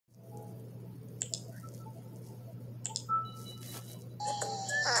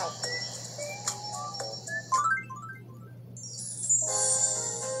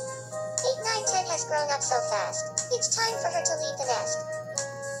up so fast. It's time for her to leave the nest.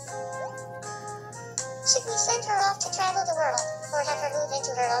 Should we send her off to travel the world, or have her move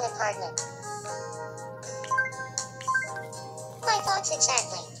into her own apartment? My thoughts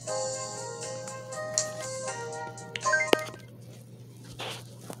exactly.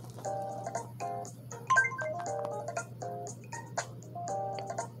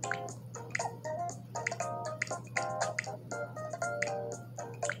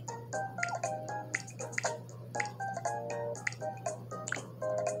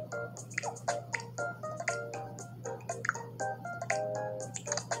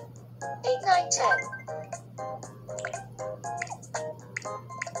 Eight, nine, 10.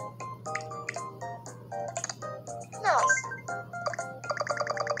 Mouse.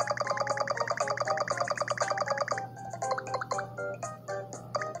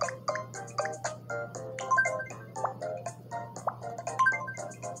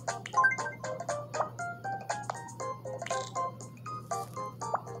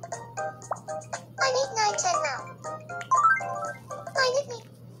 I'm 8, 9, 10 now. Find it me.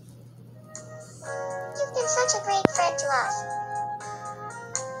 You've been such a great friend to us.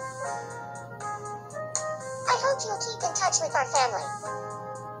 I hope you'll keep in touch with our family.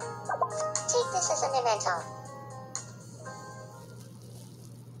 Take this as a memento.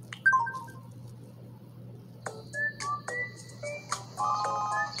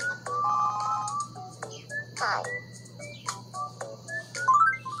 Hi.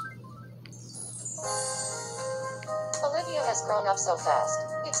 Olivia has grown up so fast.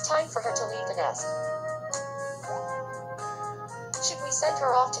 It's time for her to leave the nest. Should we send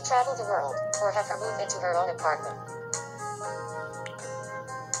her off to travel the world, or have her move into her own apartment?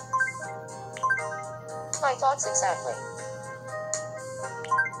 My thoughts exactly.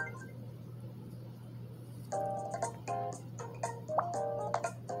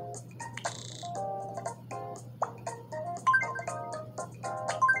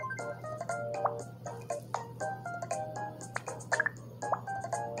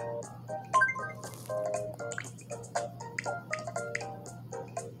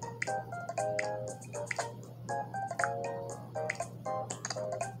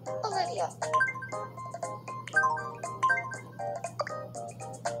 Olivia.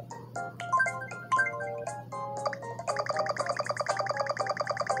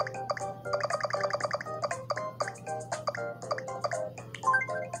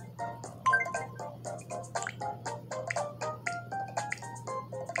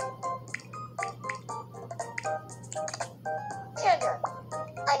 Candor.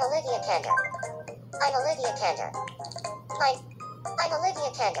 I'm Olivia Candor. I'm Olivia Candor. I'm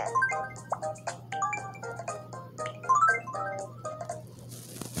Olivia Candor.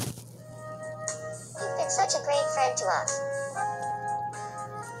 You've been such a great friend to us.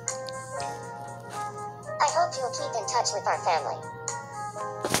 I hope you'll keep in touch with our family.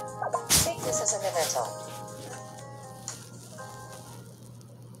 Take this as a memento.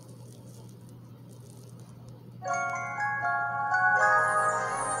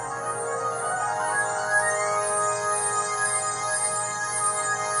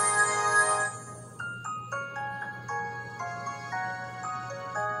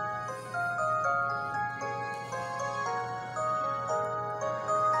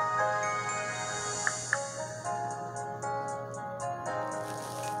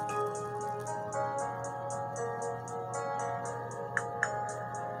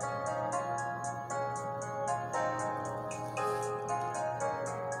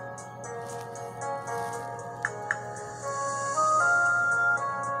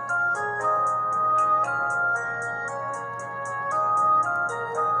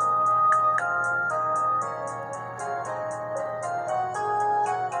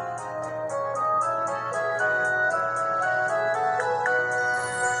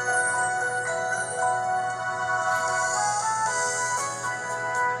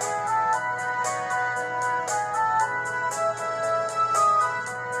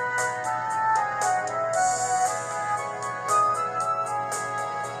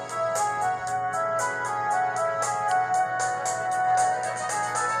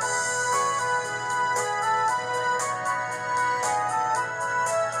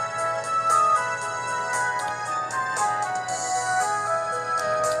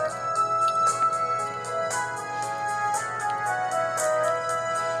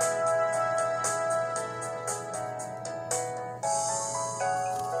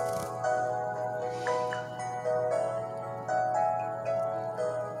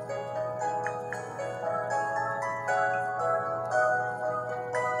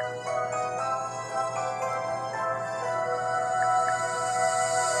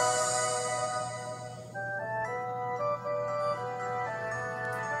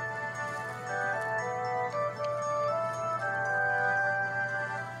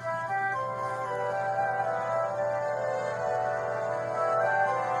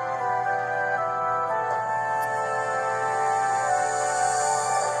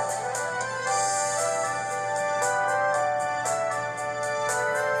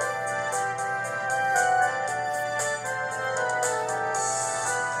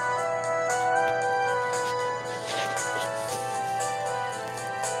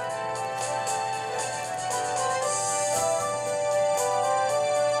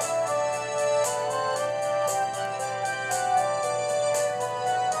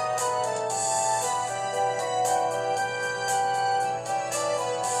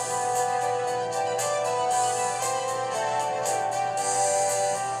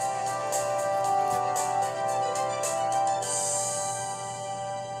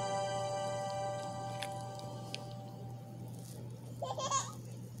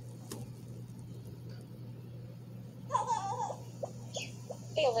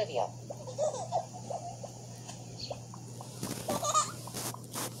 Hey Olivia.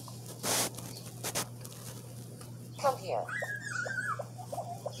 Come here.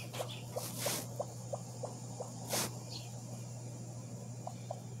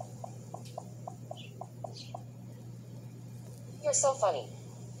 You're so funny.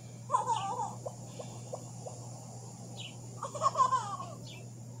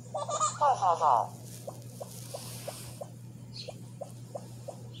 Ha ha ha.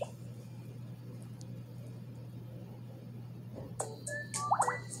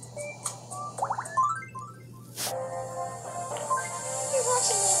 You're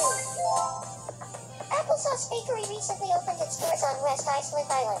watching me now. Applesauce Bakery recently opened its doors on West Iceland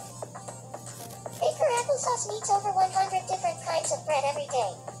Island. Baker Applesauce meets over 100 different kinds of bread every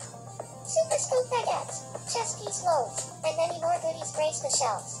day. Super scoop baguettes, chess piece loaves, and many more goodies grace the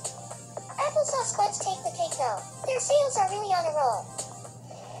shelves. Applesauce buds take the cake though. Their sales are really on a roll.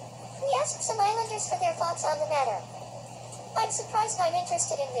 We asked some islanders for their thoughts on the matter. I'm surprised I'm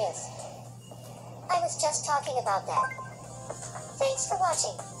interested in this. I was just talking about that. Thanks for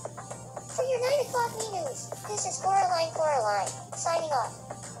watching. For your 9 o'clock me news, this is Coraline, signing off.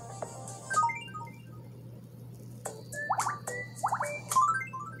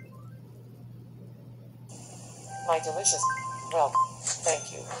 My delicious. Well,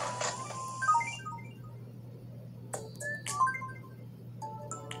 thank you.